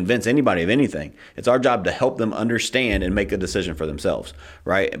job to convince anybody of anything. It's our job to help them understand and make a decision for themselves,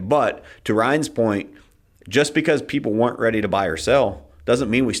 right? But to Ryan's point, just because people weren't ready to buy or sell doesn't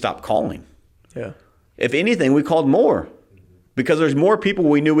mean we stopped calling. Yeah. If anything, we called more because there's more people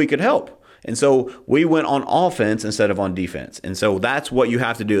we knew we could help. And so we went on offense instead of on defense. And so that's what you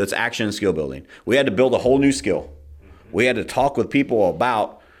have to do. That's action and skill building. We had to build a whole new skill. We had to talk with people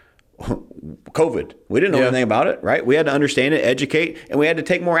about COVID. We didn't know anything about it, right? We had to understand it, educate, and we had to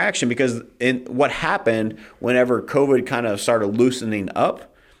take more action because what happened whenever COVID kind of started loosening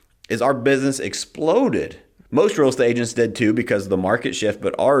up is our business exploded. Most real estate agents did too because of the market shift,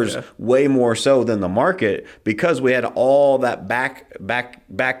 but ours way more so than the market because we had all that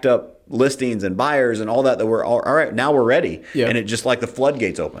backed up listings and buyers and all that were all right. Now we're ready, and it just like the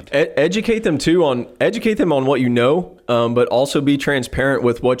floodgates opened. Educate them on what you know, but also be transparent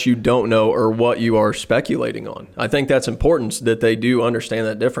with what you don't know or what you are speculating on. I think that's important that they do understand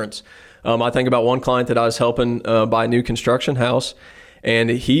that difference. I think about one client that I was helping buy a new construction house, and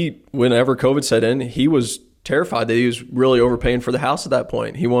whenever COVID set in, he was terrified that he was really overpaying for the house at that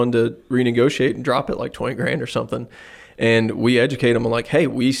point. He wanted to renegotiate and drop it like $20,000 or something. And we educate them on hey,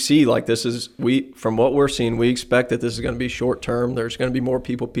 we see from what we're seeing, we expect that this is going to be short term. There's going to be more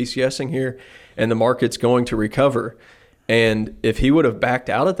people PCSing here and the market's going to recover. And if he would have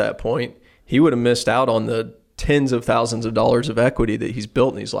backed out at that point, he would have missed out on the tens of thousands of dollars of equity that he's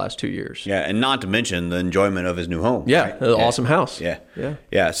built in these last 2 years. Yeah. And not to mention the enjoyment of his new home. Yeah. Right? An awesome house.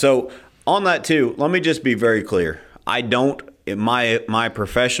 Yeah. So on that too, let me just be very clear. My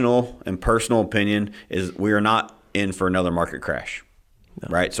professional and personal opinion is we are not in for another market crash,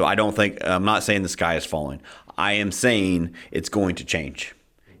 right? So I'm not saying the sky is falling. I am saying it's going to change.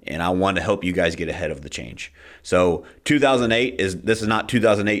 And I want to help you guys get ahead of the change. So 2008 this is not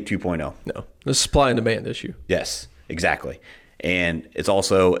 2008 2.0. No, this is supply and demand issue. Yes, exactly. And it's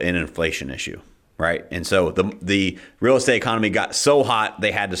also an inflation issue, right? And so the real estate economy got so hot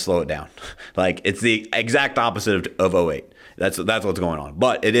they had to slow it down. Like it's the exact opposite of 08. That's what's going on.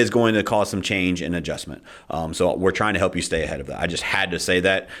 But it is going to cause some change and adjustment. So we're trying to help you stay ahead of that. I just had to say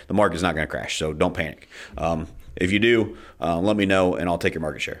that. The market's not going to crash, so don't panic. If you do, let me know, and I'll take your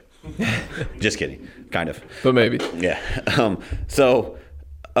market share. Just kidding, kind of. But maybe. Yeah.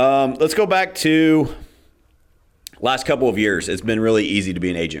 Let's go back to last couple of years. It's been really easy to be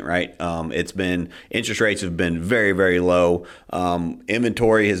an agent, right? Interest rates have been very, very low.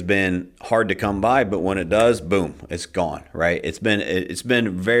 Inventory has been hard to come by, but when it does, boom, it's gone, right? It's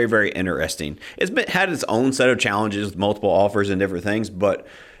been very, very interesting. Had its own set of challenges with multiple offers and different things, but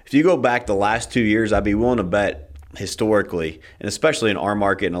if you go back the last 2 years, I'd be willing to bet historically, and especially in our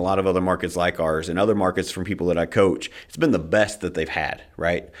market and a lot of other markets like ours and other markets from people that I coach, it's been the best that they've had,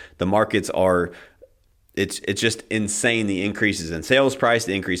 right? The markets are, it's just insane, the increases in sales price,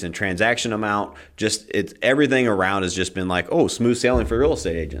 the increase in transaction amount, it's everything around has just been like, oh, smooth sailing for real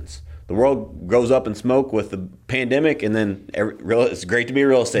estate agents. The world goes up in smoke with the pandemic, and then it's great to be a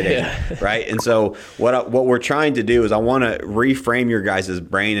real estate agent, right? And so what we're trying to do is I want to reframe your guys'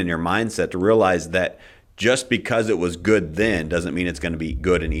 brain and your mindset to realize that just because it was good then doesn't mean it's going to be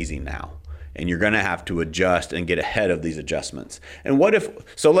good and easy now. And you're going to have to adjust and get ahead of these adjustments. And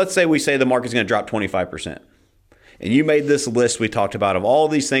let's say we say the market's going to drop 25%. And you made this list we talked about of all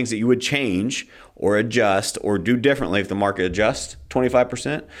these things that you would change or adjust or do differently if the market adjusts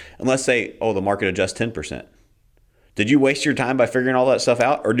 25%. And let's say, the market adjusts 10%. Did you waste your time by figuring all that stuff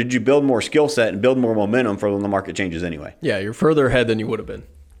out? Or did you build more skill set and build more momentum for when the market changes anyway? Yeah, you're further ahead than you would have been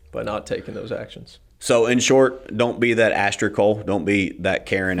by not taking those actions. So in short, don't be that Astra Cole. Don't be that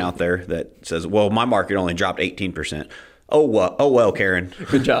Karen out there that says, well, my market only dropped 18%. Oh well, Karen.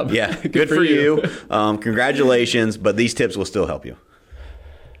 Good job. Yeah, good for you. Congratulations, but these tips will still help you.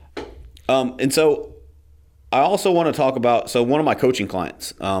 And so I also want to talk about, one of my coaching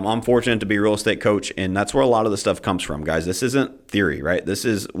clients, I'm fortunate to be a real estate coach, and that's where a lot of the stuff comes from, guys. This isn't theory, right? This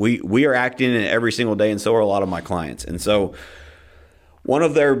is, we are acting in it every single day, and so are a lot of my clients. And so one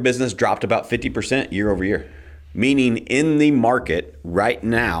of their business dropped about 50% year over year, meaning in the market right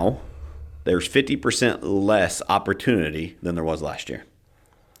now, there's 50% less opportunity than there was last year.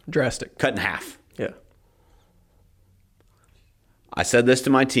 Drastic. Cut in half. Yeah. I said this to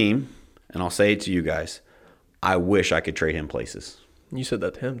my team, and I'll say it to you guys. I wish I could trade him places. You said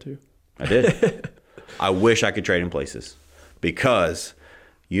that to him too. I did. I wish I could trade him places because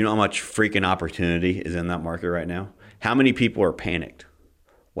you know how much freaking opportunity is in that market right now? How many people are panicked?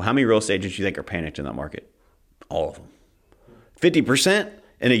 Well, how many real estate agents do you think are panicked in that market? All of them. 50%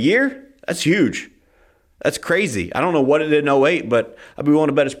 in a year? That's huge. That's crazy. I don't know what it did in 08, but I'd be willing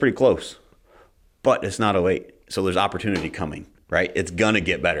to bet it's pretty close. But it's not 08, so there's opportunity coming, right? It's going to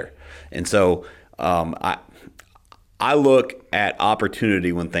get better. And so I look at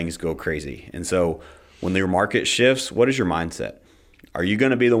opportunity when things go crazy. And so when your market shifts, what is your mindset? Are you going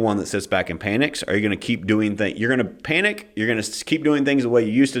to be the one that sits back and panics? Are you going to keep doing things? You're going to panic, you're going to keep doing things the way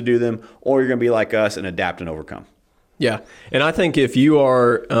you used to do them, or you're going to be like us and adapt and overcome. Yeah. And I think if you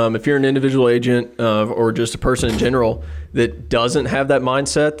are, if you're an individual agent or just a person in general that doesn't have that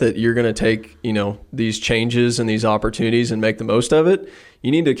mindset that you're going to take, these changes and these opportunities and make the most of it,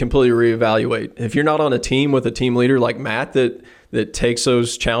 you need to completely reevaluate. If you're not on a team with a team leader like Matt that takes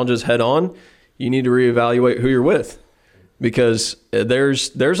those challenges head on, you need to reevaluate who you're with. Because there's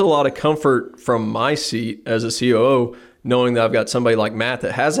a lot of comfort from my seat as a COO knowing that I've got somebody like Matt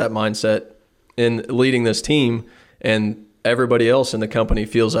that has that mindset in leading this team, and everybody else in the company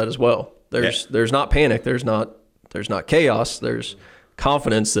feels that as well. There's not panic, there's not chaos, there's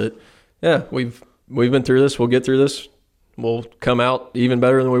confidence that we've been through this, we'll get through this, we'll come out even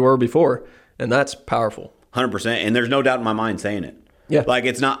better than we were before, and that's powerful. 100%, and there's no doubt in my mind saying it. Yeah. Like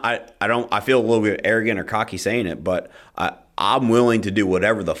it's not, I feel a little bit arrogant or cocky saying it, but I'm willing to do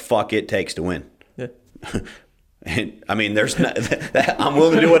whatever the fuck it takes to win. Yeah. And I mean, I'm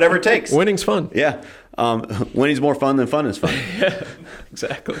willing to do whatever it takes. Winning's fun. Yeah. Winning's more fun than fun is fun. Yeah,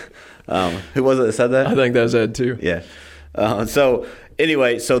 exactly. Who was it that said that? I think that was Ed too. Yeah. So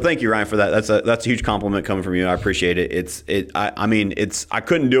anyway, thank you, Ryan, for that. That's a huge compliment coming from you. I appreciate it. I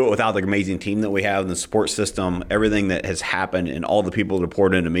couldn't do it without the amazing team that we have and the support system, everything that has happened and all the people that have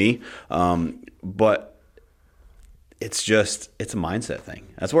poured into me. But it's a mindset thing.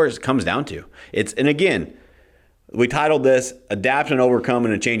 That's where it comes down to. And again, We titled this Adapt and Overcome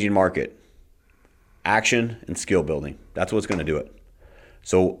in a Changing Market. Action and skill building. That's what's going to do it.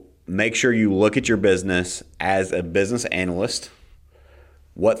 So make sure you look at your business as a business analyst.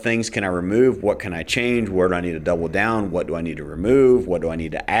 What things can I remove? What can I change? Where do I need to double down? What do I need to remove? What do I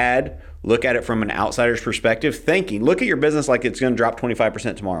need to add? Look at it from an outsider's perspective, look at your business like it's going to drop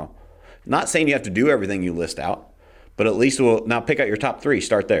 25% tomorrow. Not saying you have to do everything you list out, but at least now pick out your top 3.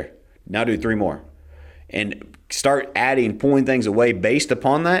 Start there. Now do 3 more. And start pulling things away based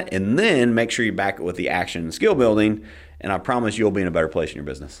upon that, and then make sure you back it with the action and skill building, and I promise you'll be in a better place in your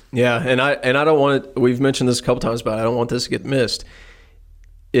business. Yeah, and I don't want it, we've mentioned this a couple times, but I don't want this to get missed.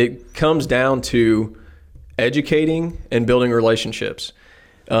 It comes down to educating and building relationships.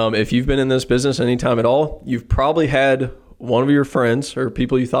 If you've been in this business any time at all, you've probably had one of your friends or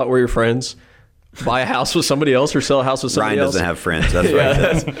people you thought were your friends buy a house with somebody else or sell a house with somebody Ryan else. doesn't have friends. That's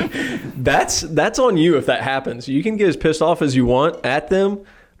right. That's on you if that happens. You can get as pissed off as you want at them,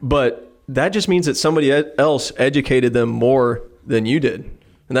 but that just means that somebody else educated them more than you did.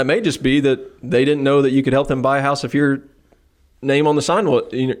 And that may just be that they didn't know that you could help them buy a house if your name on the sign,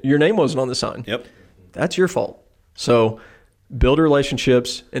 your name wasn't on the sign. Yep. That's your fault. So build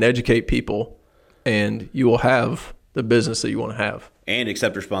relationships and educate people, and you will have the business that you want to have. And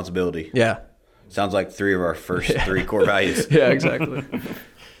accept responsibility. Yeah. Sounds like 3 of our first 3 core values. Yeah, exactly.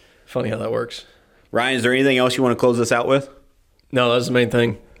 Funny how that works. Ryan, is there anything else you want to close this out with? No, that's the main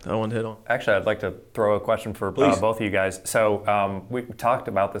thing I wanted to hit on. Actually, I'd like to throw a question for both of you guys. So we talked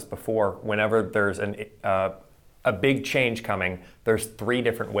about this before. Whenever there's a big change coming, there's 3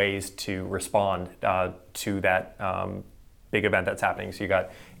 different ways to respond to that big event that's happening. So you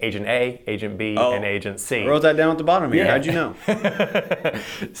got Agent A, Agent B, and Agent C. I wrote that down at the bottom here. Yeah. How'd you know?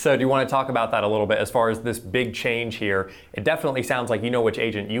 So do you want to talk about that a little bit as far as this big change here? It definitely sounds like you know which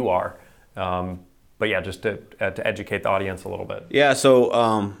agent you are. But yeah, just to educate the audience a little bit. Yeah,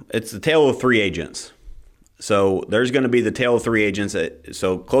 so it's the tale of 3 agents. So there's going to be the tale of 3 agents.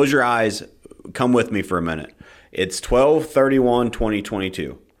 So close your eyes. Come with me for a minute. It's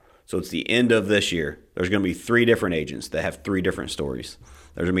 12/31/2022. So it's the end of this year. There's going to be 3 different agents that have 3 different stories.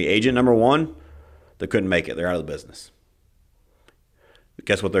 There's going to be agent number 1 that couldn't make it. They're out of the business.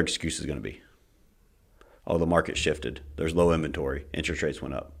 Guess what their excuse is going to be? Oh, the market shifted. There's low inventory. Interest rates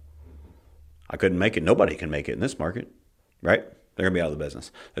went up. I couldn't make it. Nobody can make it in this market, right? They're going to be out of the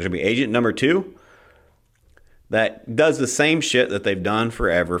business. There's going to be agent number 2 that does the same shit that they've done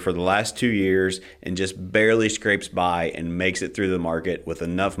forever for the last 2 years and just barely scrapes by and makes it through the market with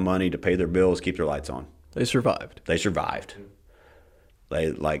enough money to pay their bills, keep their lights on. They survived. They survived.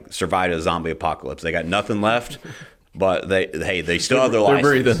 They survived a zombie apocalypse. They got nothing left, but they still have their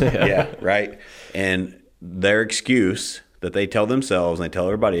license. They're breathing. Yeah, right. And their excuse that they tell themselves and they tell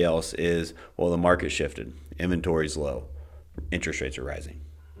everybody else is, well, the market shifted. Inventory's low. Interest rates are rising.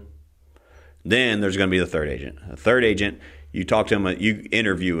 Then there's going to be the third agent. A third agent, you talk to him, you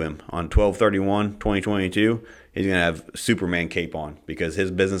interview him on 12/31/2022. He's going to have Superman cape on because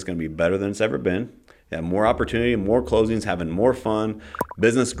his business is going to be better than it's ever been. They have more opportunity, more closings, having more fun.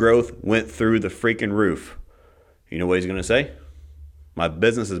 Business growth went through the freaking roof. You know what he's going to say? My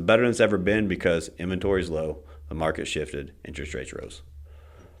business is better than it's ever been because inventory is low, the market shifted, interest rates rose.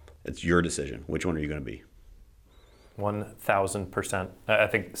 It's your decision. Which one are you going to be? 1,000%. I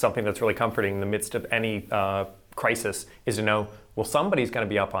think something that's really comforting in the midst of any crisis is to know, well, somebody's going to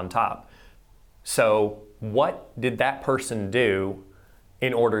be up on top. So what did that person do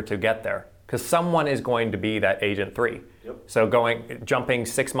in order to get there? Because someone is going to be that agent 3. Yep. So jumping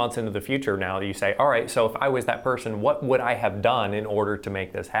 6 months into the future now, you say, all right, so if I was that person, what would I have done in order to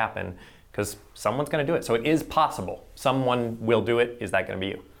make this happen? Because someone's going to do it. So it is possible. Someone will do it. Is that going to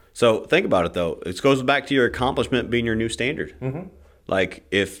be you? So think about it, though. It goes back to your accomplishment being your new standard. Mm-hmm. Like,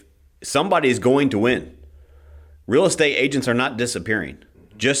 if somebody's going to win, real estate agents are not disappearing.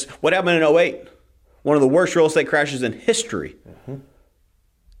 Mm-hmm. Just what happened in 2008? One of the worst real estate crashes in history. Mm-hmm.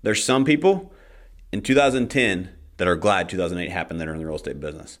 There's some people in 2010 that are glad 2008 happened that are in the real estate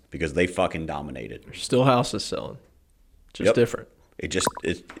business because they fucking dominated. There's still houses selling. Just different.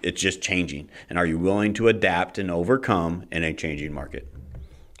 It's just changing. And are you willing to adapt and overcome in a changing market?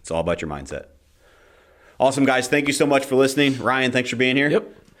 It's all about your mindset. Awesome, guys. Thank you so much for listening. Ryan, thanks for being here.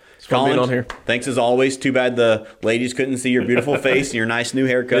 Yep. It's fun being on here. Thanks as always. Too bad the ladies couldn't see your beautiful face and your nice new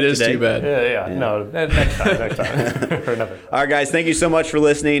haircut today. It is too bad. Yeah. No, next time. For another. All right, guys. Thank you so much for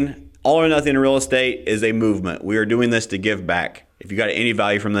listening. All or Nothing in Real Estate is a movement. We are doing this to give back. If you got any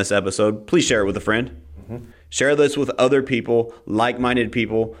value from this episode, please share it with a friend. Mm-hmm. Share this with other people, like-minded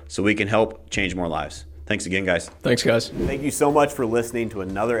people, so we can help change more lives. Thanks again, guys. Thanks, guys. Thank you so much for listening to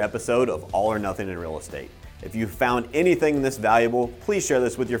another episode of All or Nothing in Real Estate. If you found anything in this valuable, please share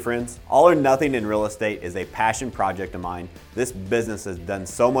this with your friends. All or Nothing in Real Estate is a passion project of mine. This business has done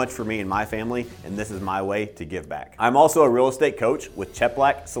so much for me and my family, and this is my way to give back. I'm also a real estate coach with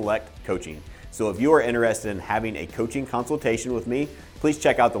Cheplack Select Coaching. So if you are interested in having a coaching consultation with me, please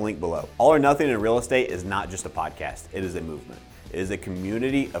check out the link below. All or Nothing in Real Estate is not just a podcast, it is a movement. It is a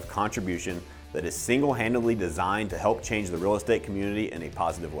community of contribution that is single-handedly designed to help change the real estate community in a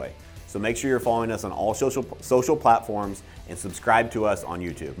positive way. So make sure you're following us on all social platforms and subscribe to us on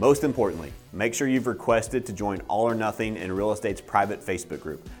YouTube. Most importantly, make sure you've requested to join All or Nothing in Real Estate's private Facebook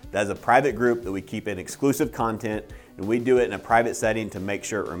group. That is a private group that we keep in exclusive content, and we do it in a private setting to make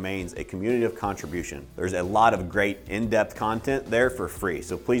sure it remains a community of contribution. There's a lot of great in-depth content there for free,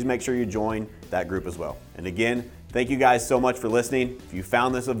 so please make sure you join that group as well. And again, thank you guys so much for listening. If you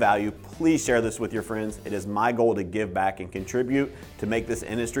found this of value, please share this with your friends. It is my goal to give back and contribute to make this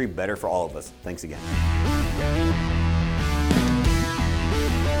industry better for all of us. Thanks again.